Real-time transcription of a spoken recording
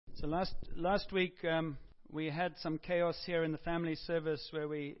So last week we had some chaos here in the family service where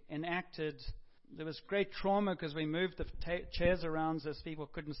we enacted. There was great trauma because we moved the chairs around so people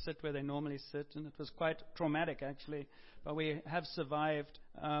couldn't sit where they normally sit, and it was quite traumatic actually. But we have survived,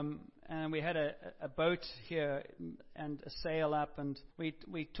 and we had a boat here and a sail up, and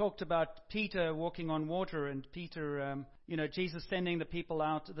we talked about Peter walking on water, and Peter, Jesus sending the people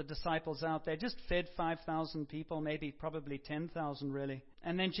out, the disciples out. They just fed 5,000 people, probably 10,000 really.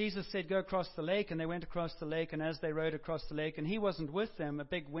 And then Jesus said, go across the lake, and they went across the lake, and as they rowed across the lake, and he wasn't with them, a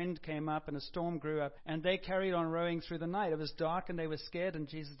big wind came up and a storm grew up, and they carried on rowing through the night. It was dark and they were scared, and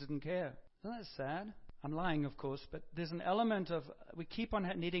Jesus didn't care. Isn't that sad? I'm lying, of course, but there's an element of we keep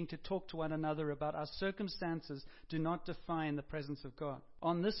on needing to talk to one another about our circumstances do not define the presence of God.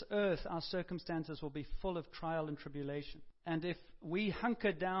 On this earth, our circumstances will be full of trial and tribulation. And if we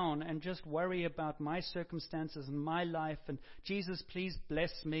hunker down and just worry about my circumstances and my life and Jesus, please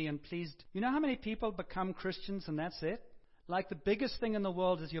bless me and please... You know how many people become Christians and that's it? Like the biggest thing in the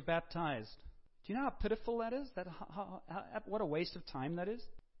world is you're baptized. Do you know how pitiful that is? What a waste of time that is?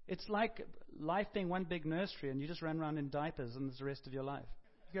 It's like life being one big nursery and you just run around in diapers and it's the rest of your life.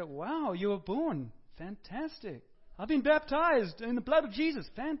 You go, wow, you were born. Fantastic. I've been baptized in the blood of Jesus.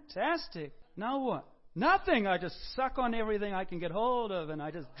 Fantastic. Now what? Nothing. I just suck on everything I can get hold of and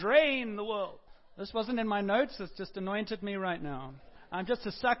I just drain the world. This wasn't in my notes. It's just anointed me right now. I'm just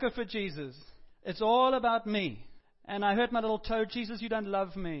a sucker for Jesus. It's all about me. And I hurt my little toe. Jesus, you don't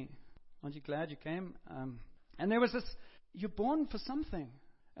love me. Aren't you glad you came? And there was this, you're born for something.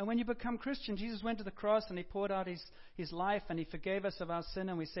 And when you become Christian, Jesus went to the cross and he poured out his life and he forgave us of our sin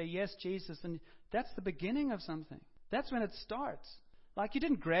and we say, yes, Jesus. And that's the beginning of something. That's when it starts. Like you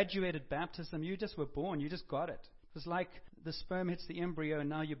didn't graduate at baptism. You just were born. You just got it. It was like the sperm hits the embryo and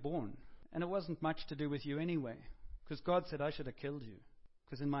now you're born. And it wasn't much to do with you anyway. Because God said, I should have killed you.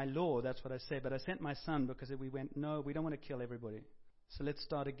 Because in my law, that's what I say. But I sent my son because we went, no, we don't want to kill everybody. So let's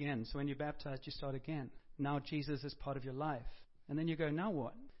start again. So when you're baptized, you start again. Now Jesus is part of your life. And then you go, now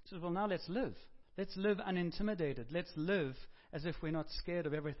what? He says, well, now let's live. Let's live unintimidated. Let's live as if we're not scared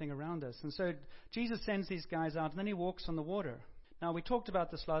of everything around us. And so Jesus sends these guys out, and then he walks on the water. Now, we talked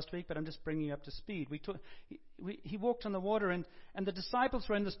about this last week, but I'm just bringing you up to speed. He walked on the water, and the disciples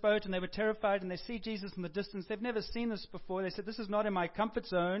were in this boat, and they were terrified, and they see Jesus in the distance. They've never seen this before. They said, this is not in my comfort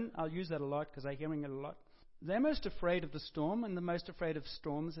zone. I'll use that a lot because I'm hearing it a lot. They're most afraid of the storm, and the most afraid of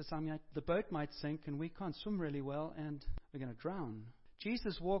storms is the boat might sink, and we can't swim really well, and we're going to drown.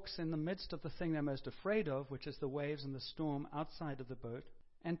 Jesus walks in the midst of the thing they're most afraid of, which is the waves and the storm outside of the boat.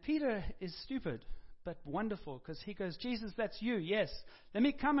 And Peter is stupid, but wonderful, because he goes, Jesus, that's you, yes. Let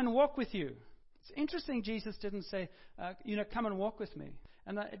me come and walk with you. It's interesting Jesus didn't say, come and walk with me.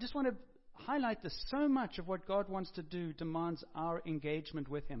 And I just want to highlight this. So much of what God wants to do demands our engagement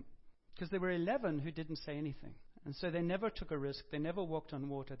with him. Because there were 11 who didn't say anything. And so they never took a risk. They never walked on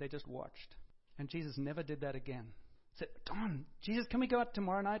water. They just watched. And Jesus never did that again. Said, Don, Jesus, can we go out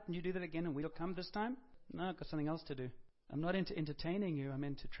tomorrow night and you do that again and we'll come this time? No, I've got something else to do. I'm not into entertaining you. I'm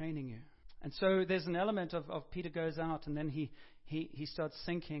into training you. And so there's an element of Peter goes out and then he starts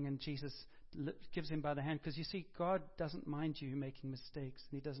sinking and Jesus gives him by the hand. Because you see, God doesn't mind you making mistakes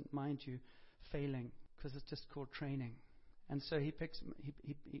and he doesn't mind you failing because it's just called training. And so he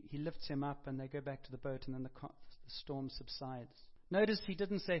lifts him up and they go back to the boat and then the storm subsides. Notice he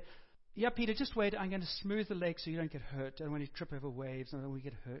didn't say, yeah, Peter, just wait. I'm going to smooth the lake so you don't get hurt. I don't want you to trip over waves. I don't want you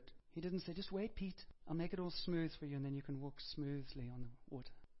to get hurt. He didn't say, just wait, Pete. I'll make it all smooth for you and then you can walk smoothly on the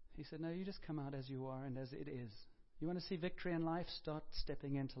water. He said, no, you just come out as you are and as it is. You want to see victory in life? Start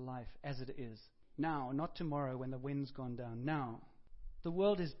stepping into life as it is. Now, not tomorrow when the wind's gone down. Now. The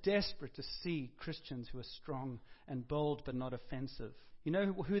world is desperate to see Christians who are strong and bold but not offensive. You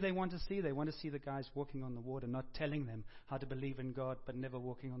know who they want to see? They want to see the guys walking on the water, not telling them how to believe in God but never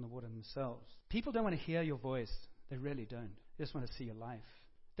walking on the water themselves. People don't want to hear your voice. They really don't. They just want to see your life.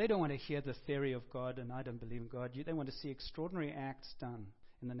 They don't want to hear the theory of God and I don't believe in God. They want to see extraordinary acts done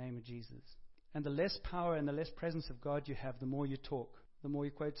in the name of Jesus. And the less power and the less presence of God you have, the more you talk. The more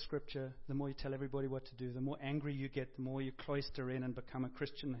you quote scripture, the more you tell everybody what to do, the more angry you get, the more you cloister in and become a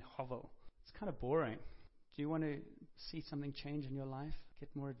Christian hovel. It's kind of boring. Do you want to see something change in your life?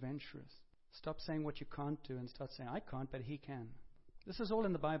 Get more adventurous. Stop saying what you can't do and start saying, I can't, but he can. This is all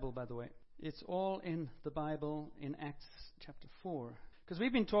in the Bible, by the way. It's all in the Bible in Acts chapter 4. Because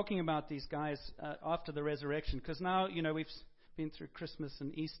we've been talking about these guys after the resurrection. Because now, we've been through Christmas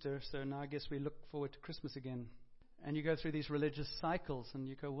and Easter, so now I guess we look forward to Christmas again. And you go through these religious cycles and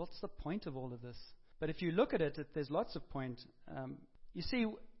you go, what's the point of all of this? But if you look at it, there's lots of point. You see,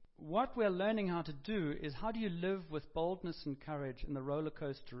 what we're learning how to do is, how do you live with boldness and courage in the roller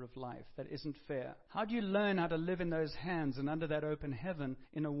coaster of life that isn't fair? How do you learn how to live in those hands and under that open heaven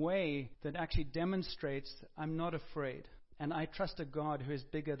in a way that actually demonstrates, I'm not afraid, and I trust a God who is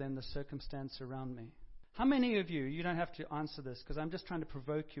bigger than the circumstance around me? How many of you don't have to answer this because I'm just trying to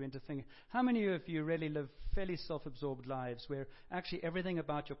provoke you into thinking, how many of you really live fairly self-absorbed lives where actually everything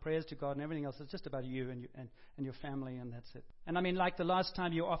about your prayers to God and everything else is just about you and your family, and that's it? And I mean, like the last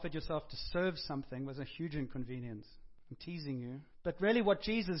time you offered yourself to serve something was a huge inconvenience. I'm teasing you. But really what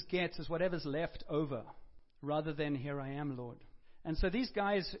Jesus gets is whatever's left over rather than, here I am, Lord. And so these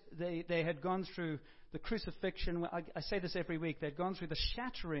guys, they had gone through the crucifixion. I say this every week. They'd gone through the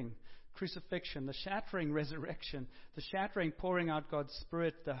shattering crucifixion, the shattering resurrection, the shattering pouring out God's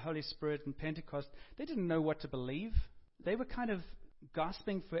Spirit, the Holy Spirit, and Pentecost. They didn't know what to believe. They were kind of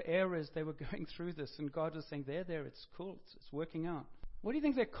gasping for air as they were going through this. And God was saying, there, it's cool. It's working out. What do you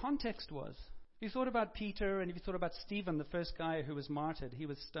think their context was? If you thought about Peter, and if you thought about Stephen, the first guy who was martyred, he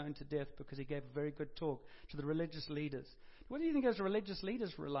was stoned to death because he gave a very good talk to the religious leaders. What do you think those religious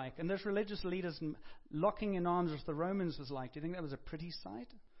leaders were like? And those religious leaders locking in arms with the Romans was like. Do you think that was a pretty sight?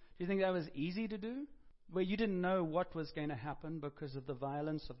 Do you think that was easy to do? Where you didn't know what was going to happen because of the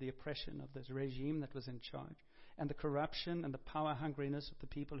violence of the oppression of this regime that was in charge, and the corruption and the power hungriness of the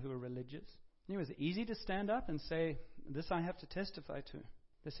people who were religious. And it was easy to stand up and say, this I have to testify to.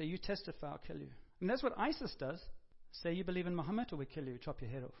 They say, you testify, I'll kill you. And that's what ISIS does. Say you believe in Muhammad or we kill you, chop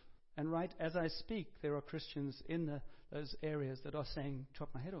your head off. And right as I speak, there are Christians in those areas that are saying, chop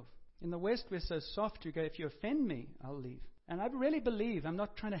my head off. In the West, we're so soft, you go, if you offend me, I'll leave. And I really believe, I'm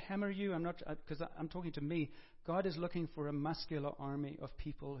not trying to hammer you, because I'm talking to me, God is looking for a muscular army of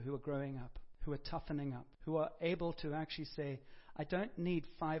people who are growing up, who are toughening up, who are able to actually say, I don't need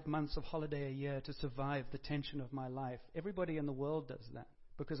 5 months of holiday a year to survive the tension of my life. Everybody in the world does that,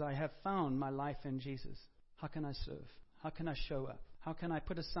 because I have found my life in Jesus. How can I serve? How can I show up? How can I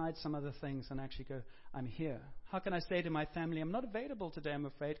put aside some other things and actually go, I'm here? How can I say to my family, I'm not available today, I'm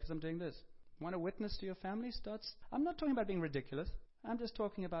afraid, because I'm doing this? Want to witness to your family? I'm not talking about being ridiculous. I'm just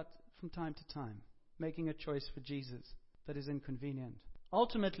talking about, from time to time, making a choice for Jesus that is inconvenient.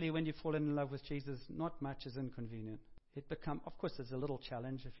 Ultimately, when you fall in love with Jesus, not much is inconvenient. Of course, there's a little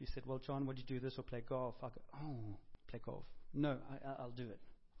challenge. If you said, well, John, would you do this or play golf? I'll go, oh, play golf. No, I'll do it.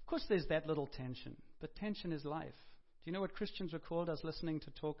 Of course, there's that little tension. But tension is life. Do you know what Christians are called? I was listening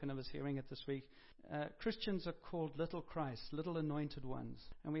to talk and I was hearing it this week. Christians are called little Christ, little anointed ones.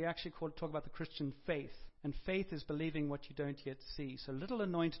 And we actually talk about the Christian faith. And faith is believing what you don't yet see. So little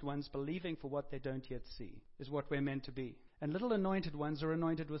anointed ones believing for what they don't yet see is what we're meant to be. And little anointed ones are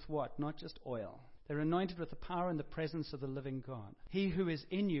anointed with what? Not just oil. They're anointed with the power and the presence of the living God. He who is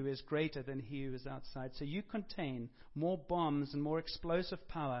in you is greater than he who is outside. So you contain more bombs and more explosive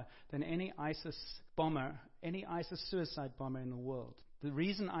power than any ISIS bomber, any ISIS suicide bomber in the world. The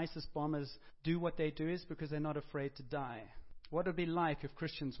reason ISIS bombers do what they do is because they're not afraid to die. What would it be like if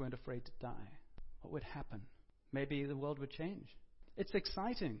Christians weren't afraid to die? What would happen? Maybe the world would change. It's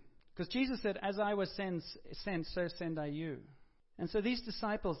exciting. Because Jesus said, as I was sent, so send I you. And so these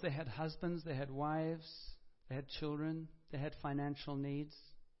disciples, they had husbands, they had wives, they had children, they had financial needs.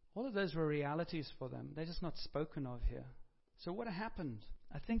 All of those were realities for them. They're just not spoken of here. So what happened?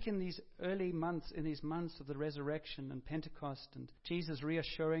 I think in these early months, in these months of the resurrection and Pentecost and Jesus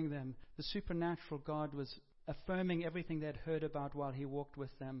reassuring them, the supernatural God was affirming everything they'd heard about while he walked with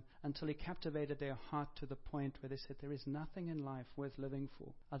them until he captivated their heart to the point where they said, there is nothing in life worth living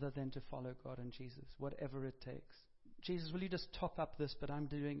for other than to follow God and Jesus, whatever it takes. Jesus, will you just top up this, but I'm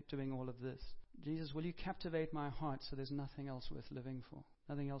doing all of this. Jesus, will you captivate my heart so there's nothing else worth living for,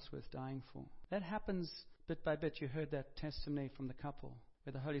 nothing else worth dying for. That happens bit by bit. You heard that testimony from the couple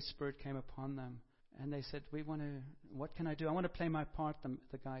where the Holy Spirit came upon them and they said, what can I do? I want to play my part,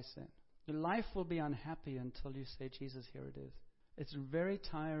 the guy said. Your life will be unhappy until you say, Jesus, here it is. It's very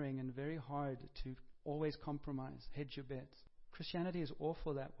tiring and very hard to always compromise, hedge your bets. Christianity is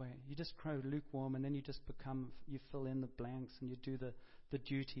awful that way. You just grow lukewarm and then you fill in the blanks and you do the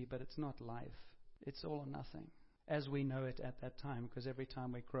duty, but it's not life. It's all or nothing, as we know it at that time, because every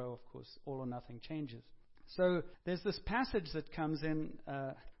time we grow, of course, all or nothing changes. So there's this passage that comes in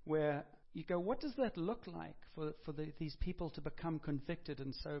where you go, what does that look like for these people to become convicted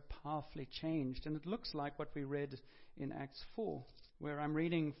and so powerfully changed? And it looks like what we read in Acts 4, where I'm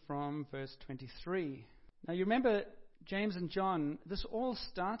reading from verse 23. Now you remember James and John, this all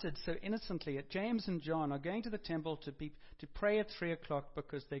started so innocently. James and John are going to the temple to pray at 3 o'clock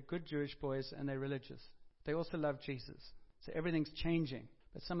because they're good Jewish boys and they're religious. They also love Jesus. So everything's changing.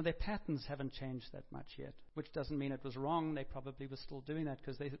 But some of their patterns haven't changed that much yet, which doesn't mean it was wrong. They probably were still doing that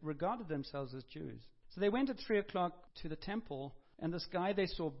because they regarded themselves as Jews. So they went at 3 o'clock to the temple, and this guy they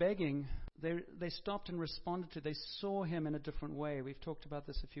saw begging, they stopped and responded to. They saw him in a different way. We've talked about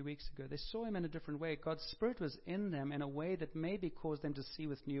this a few weeks ago. They saw him in a different way. God's Spirit was in them in a way that maybe caused them to see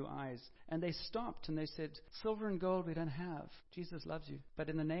with new eyes. And they stopped and they said, silver and gold we don't have. Jesus loves you. But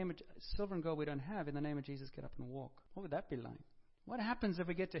in the name of silver and gold we don't have. In the name of Jesus, get up and walk. What would that be like? What happens if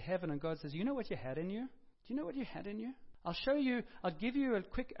we get to heaven and God says, you know what you had in you? Do you know what you had in you? I'll show you, I'll give you a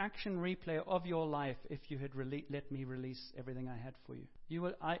quick action replay of your life if you had let me release everything I had for you.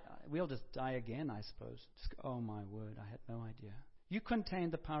 We'll just die again, I suppose. Just go, oh my word, I had no idea. You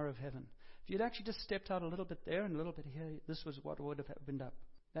contained the power of heaven. If you'd actually just stepped out a little bit there and a little bit here, this was what would have opened up.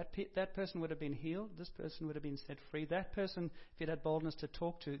 That person would have been healed. This person would have been set free. That person, if you'd had boldness to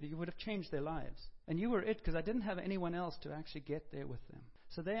talk to, you would have changed their lives. And you were it because I didn't have anyone else to actually get there with them.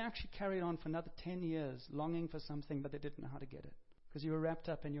 So they actually carried on for another 10 years, longing for something, but they didn't know how to get it. Because you were wrapped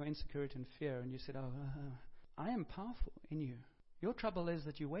up in your insecurity and fear, and you said, I am powerful in you. Your trouble is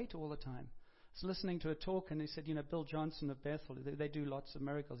that you wait all the time. I was listening to a talk, and they said, Bill Johnson of Bethel, they do lots of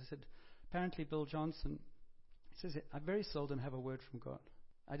miracles. He said, apparently Bill Johnson, he says, I very seldom have a word from God.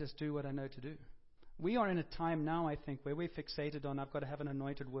 I just do what I know to do. We are in a time now, I think, where we're fixated on, I've got to have an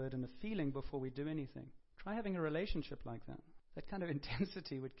anointed word and a feeling before we do anything. Try having a relationship like that. That kind of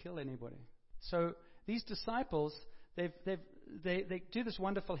intensity would kill anybody. So these disciples, they do this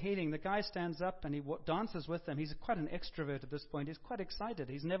wonderful healing. The guy stands up and he dances with them. He's quite an extrovert at this point. He's quite excited.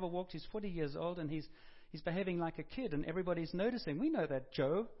 He's never walked. He's 40 years old and he's behaving like a kid and everybody's noticing. We know that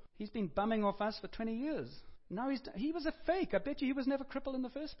Joe. He's been bumming off us for 20 years. Now he was a fake. I bet you he was never crippled in the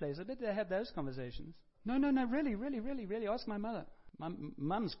first place. I bet they had those conversations. No, really. Ask my mother. My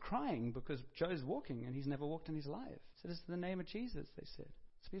mum's crying because Joe's walking and he's never walked in his life. So this is the name of Jesus, they said.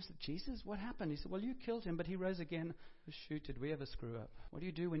 So people said, Jesus, what happened? He said, well, you killed him, but he rose again. Oh, shoot, did we ever screw up? What do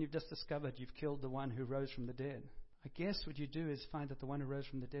you do when you've just discovered you've killed the one who rose from the dead? I guess what you do is find that the one who rose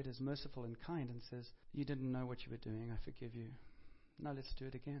from the dead is merciful and kind and says, you didn't know what you were doing. I forgive you. Now let's do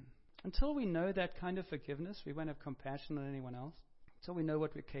it again. Until we know that kind of forgiveness, we won't have compassion on anyone else. Until we know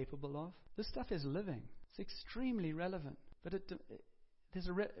what we're capable of. This stuff is living. It's extremely relevant. But there's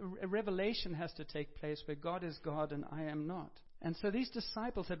a revelation has to take place where God is God and I am not. And so these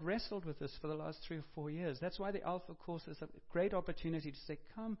disciples had wrestled with this for the last 3 or 4 years. That's why the Alpha Course is a great opportunity to say,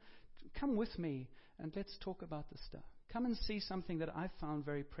 come with me and let's talk about this stuff. Come and see something that I found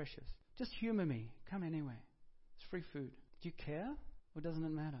very precious. Just humor me. Come anyway. It's free food. Do you care or doesn't it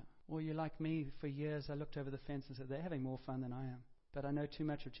matter? Or you're like me for years. I looked over the fence and said, they're having more fun than I am. But I know too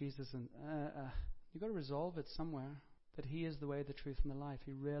much of Jesus and you've got to resolve it somewhere. That he is the way, the truth, and the life.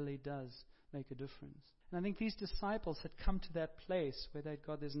 He really does make a difference. And I think these disciples had come to that place where they'd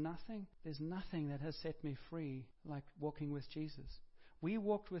gone, there's nothing that has set me free like walking with Jesus. We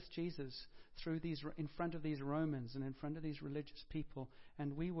walked with Jesus in front of these Romans and in front of these religious people,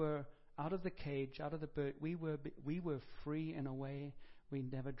 and we were out of the cage, out of the bird. We were free in a way we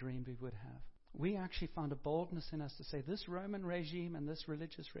never dreamed we would have. We actually found a boldness in us to say this Roman regime and this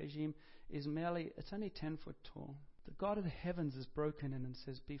religious regime is it's only 10 foot tall. The God of the heavens is broken in and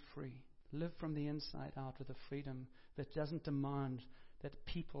says, be free. Live from the inside out with a freedom that doesn't demand that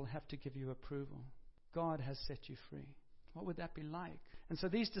people have to give you approval. God has set you free. What would that be like? And so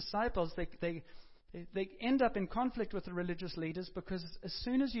these disciples, they end up in conflict with the religious leaders because as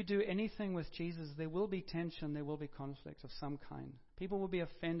soon as you do anything with Jesus, there will be tension, there will be conflict of some kind. People will be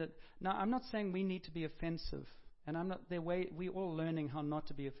offended. Now, I'm not saying we need to be offensive. And we're all learning how not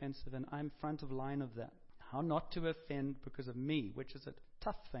to be offensive, and I'm front of line of that. How not to offend because of me, which is a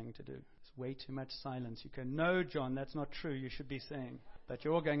tough thing to do. It's way too much silence. You go, no, John, that's not true. You should be saying. But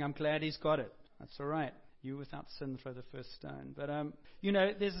you're all going, I'm glad he's got it. That's all right. You without sin throw the first stone. But,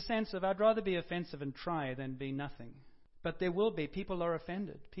 there's a sense of I'd rather be offensive and try than be nothing. But there will be. People are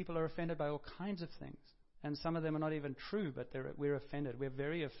offended. People are offended by all kinds of things. And some of them are not even true, but we're offended. We're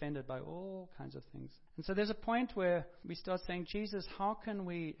very offended by all kinds of things. And so there's a point where we start saying, Jesus, how can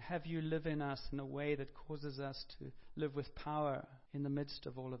we have you live in us in a way that causes us to live with power in the midst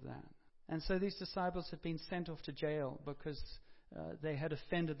of all of that? And so these disciples had been sent off to jail because they had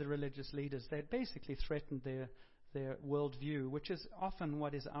offended the religious leaders. They had basically threatened their worldview, which is often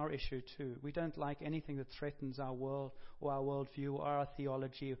what is our issue too. We don't like anything that threatens our world or our worldview or our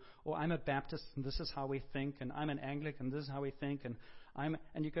theology, or I'm a Baptist and this is how we think, and I'm an Anglican and this is how we think, and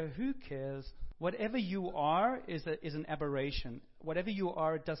you go, who cares? Whatever you are is an aberration. Whatever you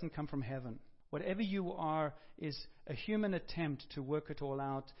are, it doesn't come from heaven. Whatever you are is a human attempt to work it all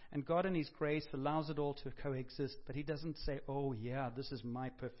out, and God in His grace allows it all to coexist, but He doesn't say, oh yeah, this is my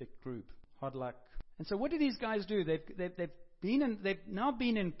perfect group. Hard luck. And so what do these guys do? They've now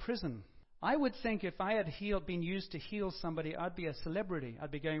been in prison. I would think if I had been used to heal somebody, I'd be a celebrity.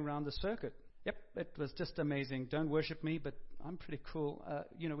 I'd be going around the circuit. Yep, it was just amazing. Don't worship me, but I'm pretty cool.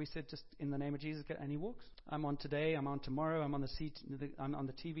 We said just in the name of Jesus, and He walks. I'm on today, I'm on tomorrow, I'm on I'm on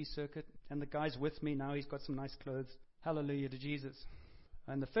the TV circuit, and the guy's with me now. He's got some nice clothes. Hallelujah to Jesus.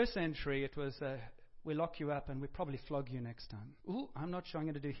 In the first century, it was, we lock you up and we probably flog you next time. Ooh, I'm not sure I'm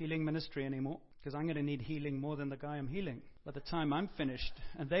going to do healing ministry anymore, because I'm going to need healing more than the guy I'm healing. By the time I'm finished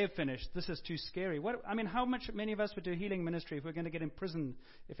and they have finished, this is too scary. Many of us would do healing ministry if we're going to get imprisoned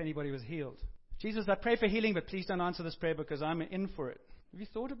if anybody was healed. Jesus, I pray for healing, but please don't answer this prayer because I'm in for it. Have you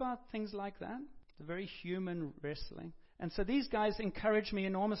thought about things like that? It's a very human wrestling. And so these guys encourage me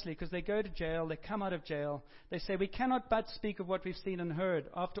enormously because they go to jail, they come out of jail, they say, we cannot but speak of what we've seen and heard.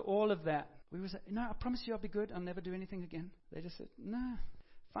 After all of that, we would say, no, I promise you I'll be good, I'll never do anything again. They just said, no.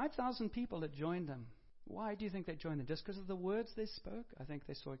 5,000 people had joined them. Why do you think they joined them? Just because of the words they spoke? I think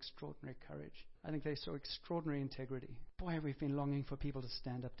they saw extraordinary courage. I think they saw extraordinary integrity. Boy, we've been longing for people to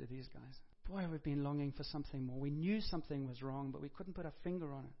stand up to these guys. Boy, we've been longing for something more. We knew something was wrong, but we couldn't put our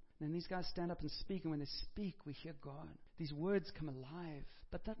finger on it. And then these guys stand up and speak, and when they speak, we hear God. These words come alive.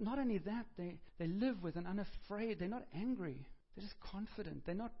 But not only that, they live with an unafraid. They're not angry. They're just confident.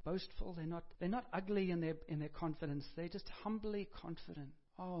 They're not boastful. They're not ugly in their confidence. They're just humbly confident.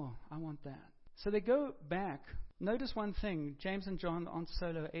 Oh, I want that. So they go back. Notice one thing. James and John aren't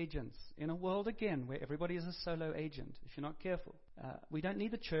solo agents. In a world, again, where everybody is a solo agent, if you're not careful. We don't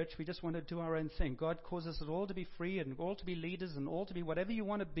need the church. We just want to do our own thing. God causes us all to be free and all to be leaders and all to be whatever you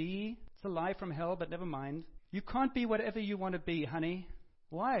want to be. It's a lie from hell, but never mind. You can't be whatever you want to be, honey.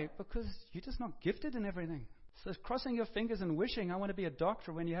 Why? Because you're just not gifted in everything. So crossing your fingers and wishing I want to be a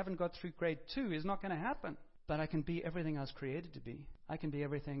doctor when you haven't got through grade 2 is not going to happen. But I can be everything I was created to be. I can be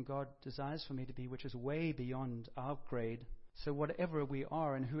everything God desires for me to be, which is way beyond our grade. So whatever we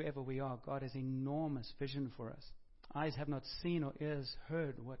are and whoever we are, God has enormous vision for us. Eyes have not seen or ears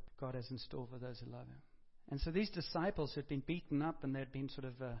heard what God has in store for those who love Him. And so these disciples had been beaten up, and they'd been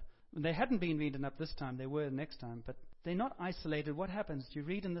they hadn't been beaten up this time, they were next time, but they're not isolated. What happens? You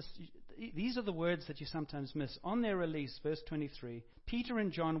read in this, these are the words that you sometimes miss. On their release, verse 23, Peter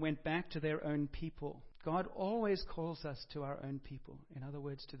and John went back to their own people. God always calls us to our own people. In other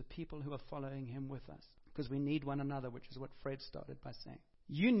words, to the people who are following Him with us. Because we need one another, which is what Fred started by saying.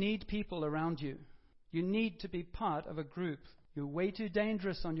 You need people around you. You need to be part of a group. You're way too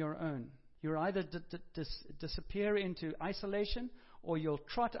dangerous on your own. You'll either disappear into isolation, or you'll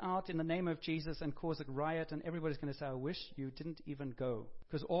trot out in the name of Jesus and cause a riot, and everybody's going to say, I wish you didn't even go.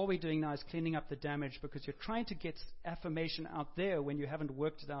 Because all we're doing now is cleaning up the damage, because you're trying to get affirmation out there when you haven't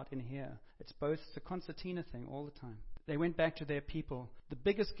worked it out in here. It's both the concertina thing all the time. They went back to their people. The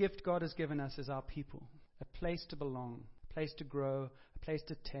biggest gift God has given us is our people. A place to belong, a place to grow, a place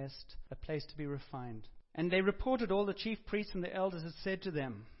to test, a place to be refined. And they reported all the chief priests and the elders had said to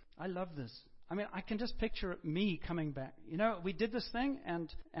them. I love this. I mean, I can just picture me coming back. You know, we did this thing, and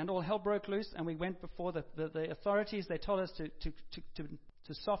all hell broke loose, and we went before the authorities. They told us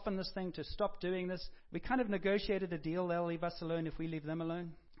to soften this thing, to stop doing this. We kind of negotiated a deal. They'll leave us alone if we leave them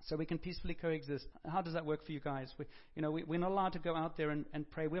alone, so we can peacefully coexist. How does that work for you guys? We're not allowed to go out there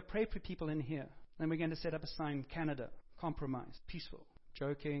and pray. We'll pray for people in here. Then we're going to set up a sign, Canada, compromise, peaceful,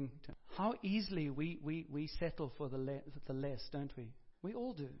 joking. How easily we settle for the less, don't we? We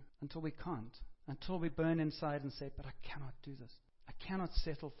all do, until we can't, until we burn inside and say, but I cannot do this. I cannot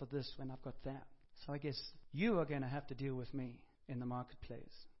settle for this when I've got that. So I guess you are going to have to deal with me in the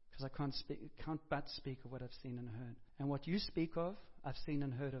marketplace, because I can't but speak of what I've seen and heard. And what you speak of, I've seen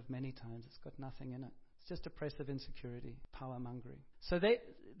and heard of many times. It's got nothing in it. It's just oppressive insecurity, power mongering. So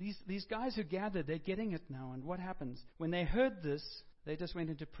these guys who gathered, they're getting it now. And what happens? When they heard this, they just went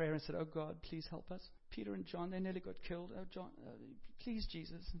into prayer and said, oh God, please help us. Peter and John, they nearly got killed. Oh John, please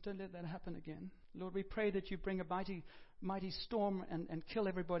Jesus, don't let that happen again. Lord, we pray that you bring a mighty storm and kill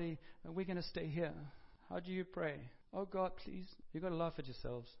everybody. We're going to stay here. How do you pray? Oh God, please. You've got to laugh at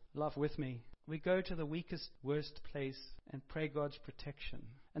yourselves. Laugh with me. We go to the weakest, worst place and pray God's protection.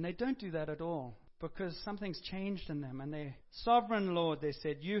 And they don't do that at all, because something's changed in them. And they, sovereign Lord, they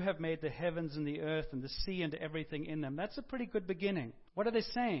said, you have made the heavens and the earth and the sea and everything in them. That's a pretty good beginning. What are they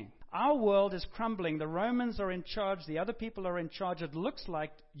saying? Our world is crumbling. The Romans are in charge. The other people are in charge. It looks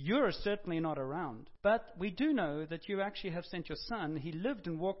like you're certainly not around. But we do know that you actually have sent your Son. He lived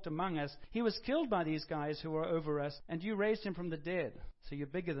and walked among us. He was killed by these guys who were over us, and you raised him from the dead. So you're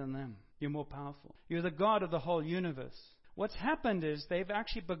bigger than them. You're more powerful. You're the God of the whole universe. What's happened is they've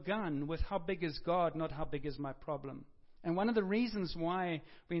actually begun with how big is God, not how big is my problem. And one of the reasons why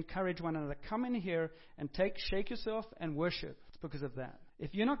we encourage one another, come in here and shake yourself and worship. It's because of that.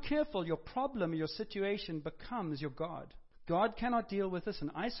 If you're not careful, your problem, your situation becomes your God. God cannot deal with this,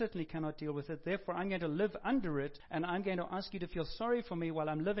 and I certainly cannot deal with it. Therefore, I'm going to live under it, and I'm going to ask you to feel sorry for me while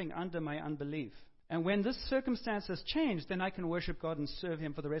I'm living under my unbelief. And when this circumstance has changed, then I can worship God and serve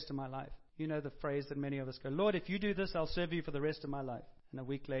Him for the rest of my life. You know the phrase that many of us go, Lord, if you do this, I'll serve you for the rest of my life. And a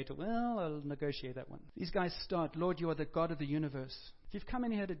week later, well, I'll negotiate that one. These guys start, Lord, you are the God of the universe. If you've come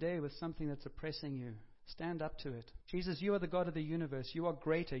in here today with something that's oppressing you, stand up to it. Jesus, you are the God of the universe. You are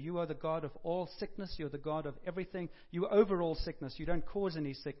greater. You are the God of all sickness. You're the God of everything. You are over all sickness. You don't cause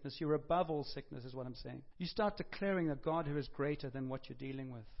any sickness. You're above all sickness is what I'm saying. You start declaring a God who is greater than what you're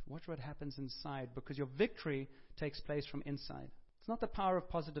dealing with. Watch what happens inside, because your victory takes place from inside. It's not the power of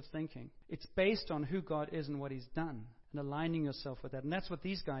positive thinking. It's based on who God is and what He's done, and aligning yourself with that. And that's what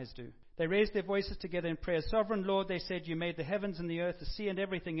these guys do. They raised their voices together in prayer. Sovereign Lord, they said, you made the heavens and the earth, the sea and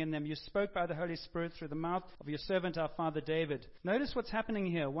everything in them. You spoke by the Holy Spirit through the mouth of your servant, our father David. Notice what's happening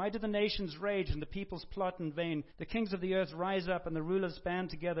here. Why do the nations rage and the peoples plot in vain? The kings of the earth rise up and the rulers band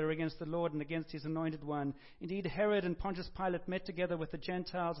together against the Lord and against His anointed one. Indeed, Herod and Pontius Pilate met together with the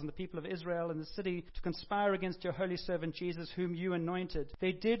Gentiles and the people of Israel in the city to conspire against your holy servant Jesus, whom you anointed.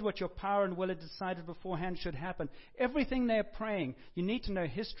 They did what your power and will had decided beforehand should happen. Everything they're praying. You need to know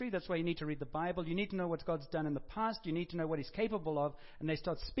history. That's why you need to read the Bible. You need to know what God's done in the past. You need to know what He's capable of. And they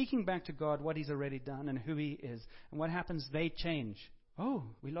start speaking back to God what He's already done and who He is. And what happens? They change. Oh,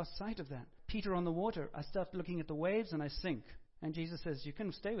 we lost sight of that. Peter on the water. I start looking at the waves and I sink. And Jesus says, you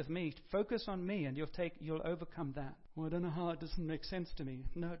can stay with me. Focus on me and you'll overcome that. Well, I don't know how. It doesn't make sense to me.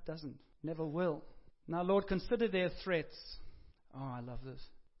 No, it doesn't. Never will. Now, Lord, consider their threats. Oh, I love this.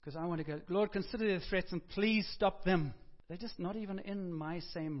 Because I want to go, Lord, consider their threats and please stop them. They're just not even in my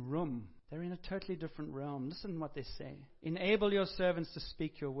same room. They're in a totally different realm. Listen to what they say. Enable your servants to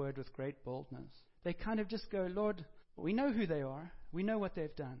speak your word with great boldness. They kind of just go, Lord, we know who they are. We know what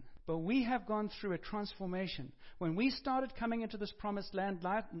they've done. But we have gone through a transformation. When we started coming into this promised land,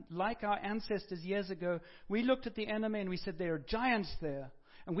 like our ancestors years ago, we looked at the enemy and we said, there are giants there.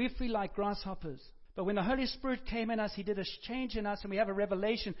 And we feel like grasshoppers. But when the Holy Spirit came in us, He did a change in us, and we have a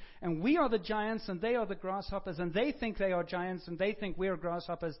revelation. And we are the giants, and they are the grasshoppers. And they think they are giants, and they think we're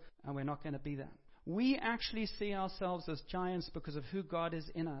grasshoppers. And we're not going to be that. We actually see ourselves as giants because of who God is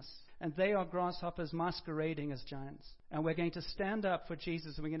in us. And they are grasshoppers masquerading as giants. And we're going to stand up for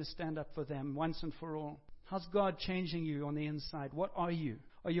Jesus, and we're going to stand up for them once and for all. How's God changing you on the inside? What are you?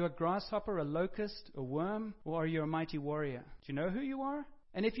 Are you a grasshopper, a locust, a worm, or are you a mighty warrior? Do you know who you are?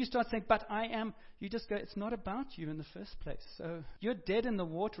 And if you start saying, but I am, you just go, it's not about you in the first place. So you're dead in the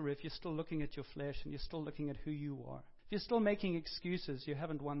water if you're still looking at your flesh and you're still looking at who you are. If you're still making excuses, you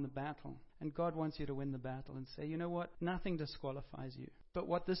haven't won the battle. And God wants you to win the battle and say, you know what? Nothing disqualifies you. But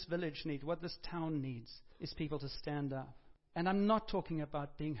what this village needs, what this town needs, is people to stand up. And I'm not talking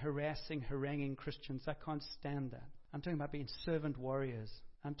about being haranguing Christians. I can't stand that. I'm talking about being servant warriors.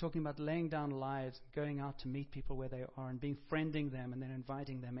 I'm talking about laying down lives, going out to meet people where they are and befriending them and then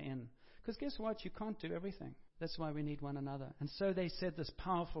inviting them in. Because guess what? You can't do everything. That's why we need one another. And so they said this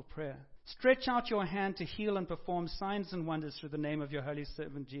powerful prayer. Stretch out your hand to heal and perform signs and wonders through the name of your holy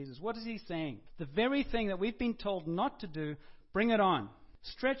servant Jesus. What is He saying? The very thing that we've been told not to do, bring it on.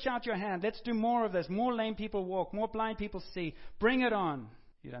 Stretch out your hand. Let's do more of this. More lame people walk. More blind people see. Bring it on.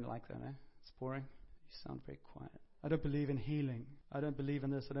 You don't like that, eh? It's boring. You sound very quiet. I don't believe in healing. I don't believe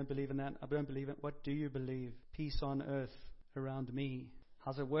in this. I don't believe in that. I don't believe in... What do you believe? Peace on earth around me.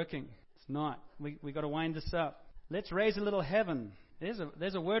 How's it working? It's not. We got to wind this up. Let's raise a little heaven. There's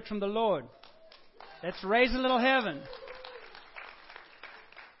a word from the Lord. Let's raise a little heaven.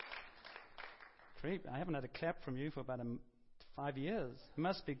 I haven't had a clap from you for about 5 years. It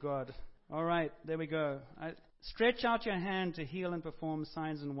must be God. All right, there we go. Stretch out your hand to heal and perform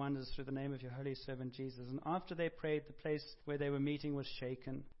signs and wonders through the name of your holy servant Jesus. And after they prayed, the place where they were meeting was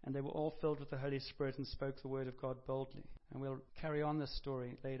shaken, and they were all filled with the Holy Spirit and spoke the word of God boldly. And we'll carry on this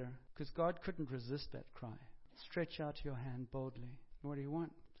story later, because God couldn't resist that cry. Stretch out your hand boldly. What do you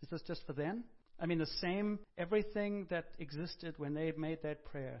want? Is this just for them? I mean, everything that existed when they made that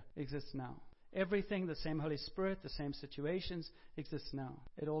prayer exists now. Everything, the same Holy Spirit, the same situations exists now.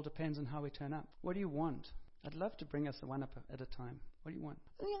 It all depends on how we turn up. What do you want? I'd love to bring us one up at a time. What do you want?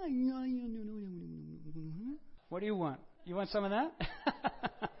 What do you want? You want some of that?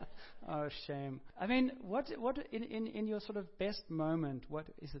 Oh, shame. I mean, what in your sort of best moment, what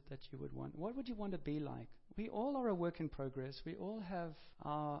is it that you would want? What would you want to be like? We all are a work in progress. We all have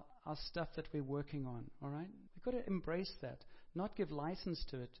our stuff that we're working on, all right? We've got to embrace that. Not give license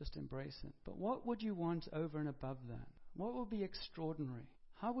to it, just embrace it. But what would you want over and above that? What would be extraordinary?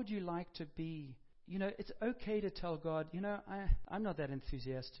 How would you like to be? You know, it's okay to tell God, you know, I'm not that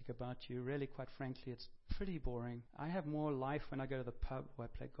enthusiastic about you. Really, quite frankly, it's pretty boring. I have more life when I go to the pub or I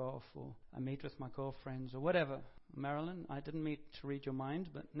play golf or I meet with my girlfriends or whatever. Marilyn, I didn't mean to read your mind,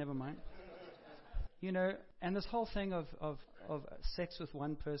 but never mind. You know, and this whole thing of sex with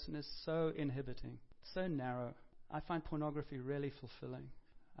one person is so inhibiting, so narrow. I find pornography really fulfilling.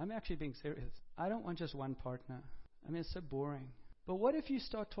 I'm actually being serious. I don't want just one partner. I mean, it's so boring. But what if you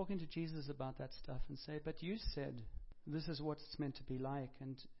start talking to Jesus about that stuff and say, but you said this is what it's meant to be like.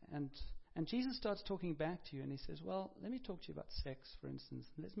 And Jesus starts talking back to you and he says, well, let me talk to you about sex, for instance.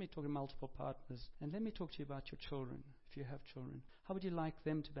 Let me talk to multiple partners. And let me talk to you about your children, if you have children. How would you like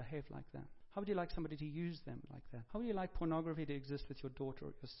them to behave like that? How would you like somebody to use them like that? How would you like pornography to exist with your daughter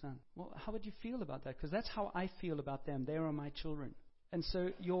or your son? Well, how would you feel about that? Because that's how I feel about them. They are my children. And so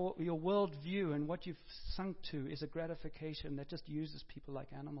your worldview and what you've sunk to is a gratification that just uses people like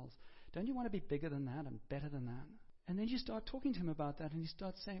animals. Don't you want to be bigger than that and better than that? And then you start talking to him about that and you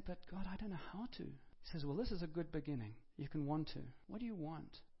start saying, but God, I don't know how to. He says, well, this is a good beginning. You can want to. What do you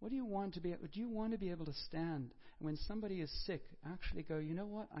want? What do you want to be? Do you want to be able to stand and when somebody is sick, actually go, you know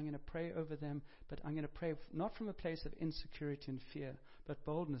what? I'm going to pray over them, but I'm going to pray not from a place of insecurity and fear, but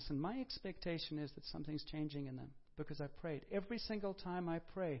boldness. And my expectation is that something's changing in them. Because I prayed. Every single time I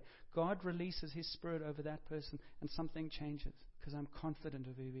pray, God releases His Spirit over that person and something changes because I'm confident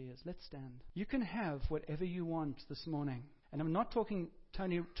of who He is. Let's stand. You can have whatever you want this morning. And I'm not talking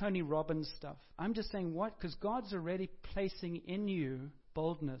Tony Robbins stuff. I'm just saying what? Because God's already placing in you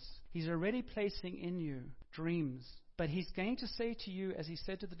boldness. He's already placing in you dreams. But He's going to say to you, as He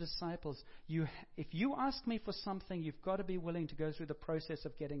said to the disciples, if you ask me for something, you've got to be willing to go through the process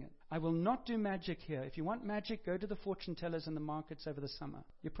of getting it. I will not do magic here. If you want magic, go to the fortune tellers in the markets over the summer.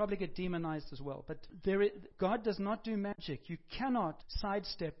 You'll probably get demonized as well. But God does not do magic. You cannot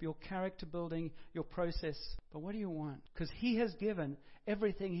sidestep your character building, your process. But what do you want? Because He has given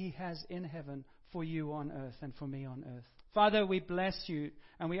everything He has in heaven for you on earth and for me on earth. Father, we bless you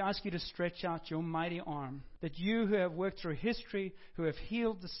and we ask you to stretch out your mighty arm, that you who have worked through history, who have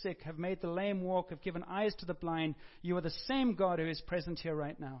healed the sick, have made the lame walk, have given eyes to the blind, you are the same God who is present here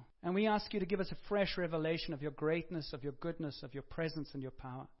right now. And we ask you to give us a fresh revelation of your greatness, of your goodness, of your presence and your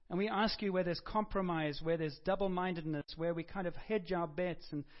power. And we ask you where there's compromise, where there's double-mindedness, where we kind of hedge our bets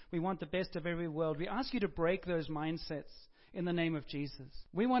and we want the best of every world. We ask you to break those mindsets in the name of Jesus.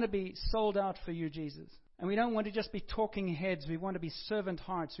 We want to be sold out for you, Jesus. And we don't want to just be talking heads. We want to be servant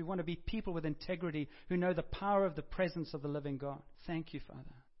hearts. We want to be people with integrity who know the power of the presence of the living God. Thank you, Father.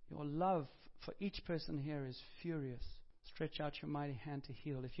 Your love for each person here is furious. Stretch out your mighty hand to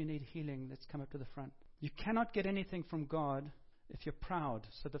heal. If you need healing, let's come up to the front. You cannot get anything from God if you're proud.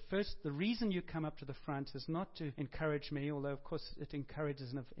 So the reason you come up to the front is not to encourage me, although of course it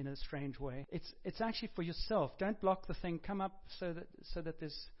encourages in a strange way. It's actually for yourself. Don't block the thing. Come up so that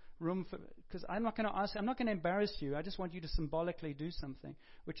there's room for, because I'm not going to embarrass you. I just want you to symbolically do something,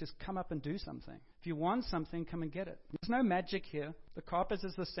 which is come up and do something. If you want something, come and get it. There's no magic here. The carpet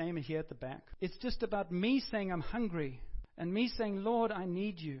is the same here at the back. It's just about me saying I'm hungry and me saying, Lord, I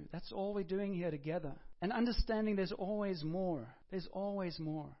need you. That's all we're doing here together. And understanding there's always more. There's always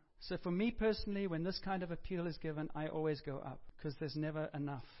more. So for me personally, when this kind of appeal is given, I always go up because there's never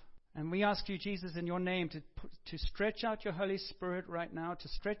enough. And we ask you, Jesus, in your name, to stretch out your Holy Spirit right now, to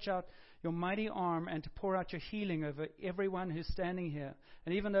stretch out your mighty arm and to pour out your healing over everyone who's standing here,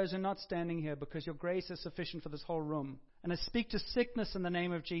 and even those who are not standing here, because your grace is sufficient for this whole room. And I speak to sickness in the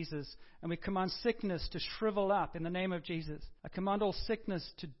name of Jesus, and we command sickness to shrivel up in the name of Jesus. I command all sickness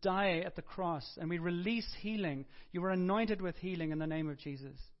to die at the cross, and we release healing. You are anointed with healing in the name of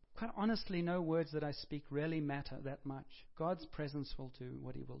Jesus. Quite honestly, no words that I speak really matter that much. God's presence will do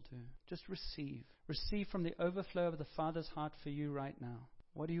what He will do. Just receive. Receive from the overflow of the Father's heart for you right now.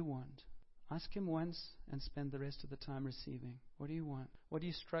 What do you want? Ask Him once and spend the rest of the time receiving. What do you want? What are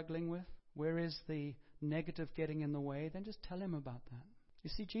you struggling with? Where is the negative getting in the way? Then just tell Him about that.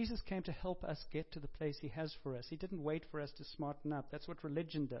 You see, Jesus came to help us get to the place He has for us. He didn't wait for us to smarten up. That's what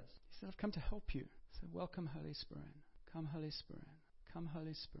religion does. He said, I've come to help you. So welcome, Holy Spirit. Come, Holy Spirit. Come,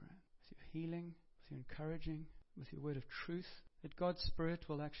 Holy Spirit, with your healing, with your encouraging, with your word of truth, that God's Spirit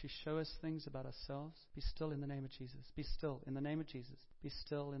will actually show us things about ourselves. Be still in the name of Jesus. Be still in the name of Jesus. Be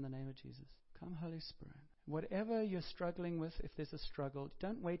still in the name of Jesus. Come, Holy Spirit. Whatever you're struggling with, if there's a struggle,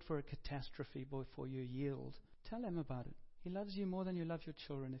 don't wait for a catastrophe before you yield. Tell him about it. He loves you more than you love your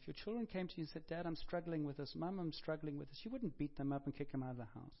children. If your children came to you and said, Dad, I'm struggling with this, Mom, I'm struggling with this, you wouldn't beat them up and kick them out of the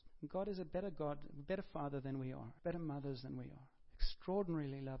house. And God is a better God, a better father than we are, better mothers than we are.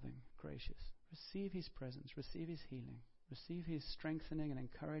 Extraordinarily loving, gracious. Receive his presence, receive his healing, receive his strengthening and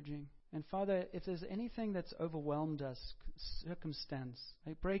encouraging. And Father, if there's anything that's overwhelmed us, circumstance,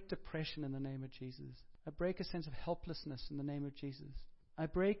 I break depression in the name of Jesus. I break a sense of helplessness in the name of Jesus. I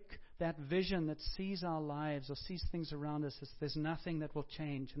break that vision that sees our lives or sees things around us as there's nothing that will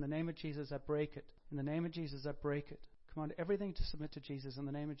change. In the name of Jesus, I break it. In the name of Jesus, I break it. Command everything to submit to Jesus in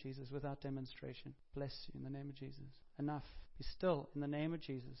the name of Jesus without demonstration. Bless you in the name of Jesus. Enough. Be still in the name of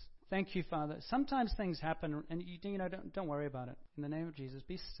Jesus. Thank you, Father. Sometimes things happen, and don't worry about it. In the name of Jesus,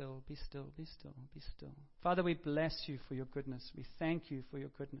 be still, be still, be still, be still. Father, we bless you for your goodness. We thank you for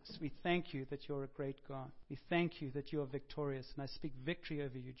your goodness. We thank you that you're a great God. We thank you that you are victorious. And I speak victory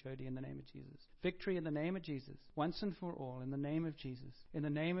over you, Jody, in the name of Jesus. Victory in the name of Jesus, once and for all, in the name of Jesus. In the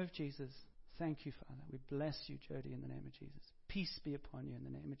name of Jesus. Thank you, Father. We bless you, Jody, in the name of Jesus. Peace be upon you in the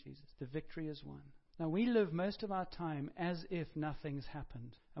name of Jesus. The victory is won. Now, we live most of our time as if nothing's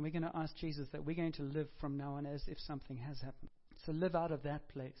happened. And we're going to ask Jesus that we're going to live from now on as if something has happened. So live out of that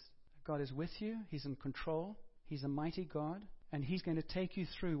place. God is with you. He's in control. He's a mighty God. And He's going to take you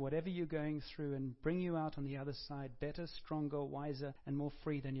through whatever you're going through and bring you out on the other side better, stronger, wiser, and more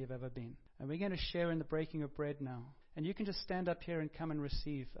free than you've ever been. And we're going to share in the breaking of bread now. And you can just stand up here and come and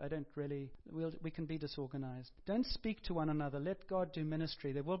receive. We can be disorganized. Don't speak to one another. Let God do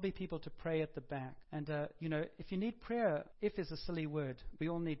ministry. There will be people to pray at the back. And, if you need prayer, if is a silly word, we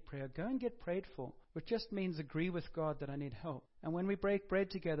all need prayer. Go and get prayed for, which just means agree with God that I need help. And when we break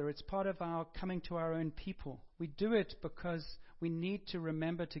bread together, it's part of our coming to our own people. We do it because we need to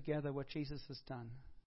remember together what Jesus has done.